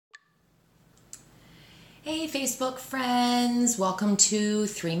Hey Facebook friends, welcome to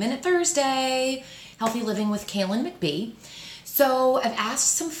 3 Minute Thursday, Healthy Living with Kaylin McBee. So I've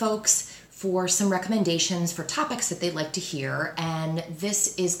asked some folks for some recommendations for topics that they'd like to hear, and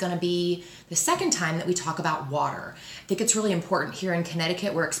this is going to be the second time that we talk about water. I think it's really important. Here in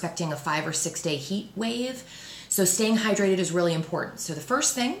Connecticut, we're expecting a 5 or 6 day heat wave, so staying hydrated is really important. So the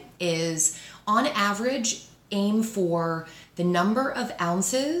first thing is, on average, aim for the number of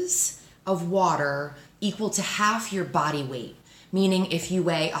ounces of water equal to half your body weight. Meaning if you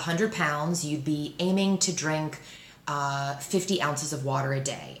weigh 100 pounds, you'd be aiming to drink 50 ounces of water a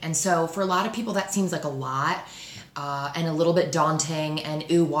day. And so for a lot of people, that seems like a lot and a little bit daunting and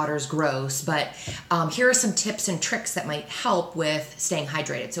ooh, water's gross. But here are some tips and tricks that might help with staying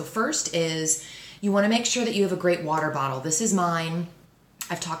hydrated. So first is you want to make sure that you have a great water bottle. This is mine.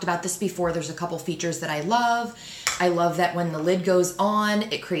 I've talked about this before. There's a couple features that I love. I love that when the lid goes on,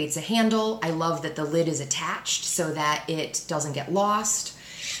 it creates a handle. I love that the lid is attached so that it doesn't get lost.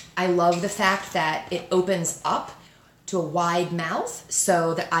 I love the fact that it opens up to a wide mouth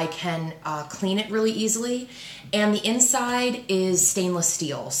so that I can clean it really easily. And the inside is stainless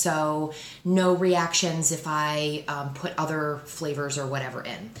steel, so no reactions if I put other flavors or whatever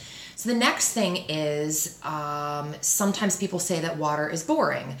in. So the next thing is, sometimes people say that water is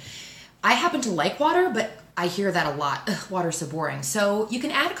boring. I happen to like water, but I hear that a lot. Ugh, water's so boring. So you can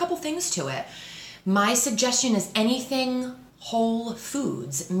add a couple things to it. My suggestion is anything whole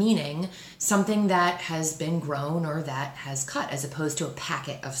foods, meaning something that has been grown or that has cut, as opposed to a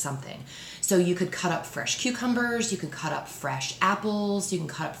packet of something. So you could cut up fresh cucumbers, you can cut up fresh apples, you can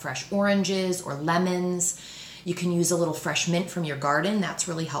cut up fresh oranges or lemons. You can use a little fresh mint from your garden. That's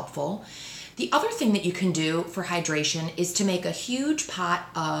really helpful. The other thing that you can do for hydration is to make a huge pot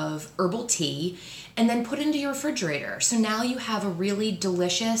of herbal tea and then put it into your refrigerator. So now you have a really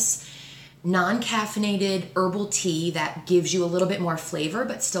delicious, non-caffeinated herbal tea that gives you a little bit more flavor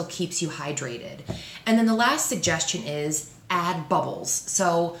but still keeps you hydrated. And then the last suggestion is add bubbles.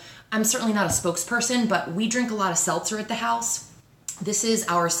 So I'm certainly not a spokesperson, but we drink a lot of seltzer at the house. This is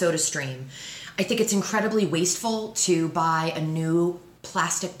our soda stream. I think it's incredibly wasteful to buy a new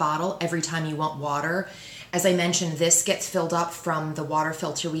plastic bottle every time you want water. As I mentioned, this gets filled up from the water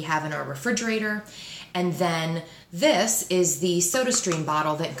filter we have in our refrigerator. And then this is the soda stream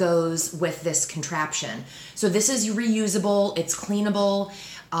bottle that goes with this contraption. So this is reusable, it's cleanable.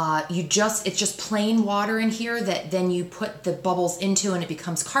 It's just plain water in here that then you put the bubbles into and it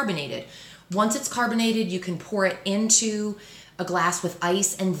becomes carbonated. Once it's carbonated, you can pour it into a glass with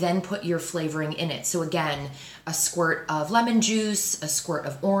ice and then put your flavoring in it. So again, a squirt of lemon juice, a squirt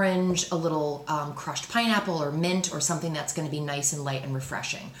of orange, a little crushed pineapple or mint or something that's going to be nice and light and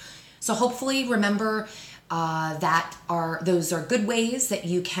refreshing. So hopefully remember those are good ways that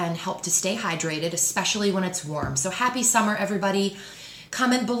you can help to stay hydrated, especially when it's warm. So happy summer, everybody.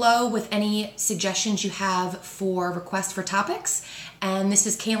 Comment below with any suggestions you have for requests for topics. And this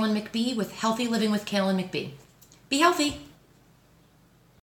is Kaylin McBee with Healthy Living with Kaylin McBee. Be healthy.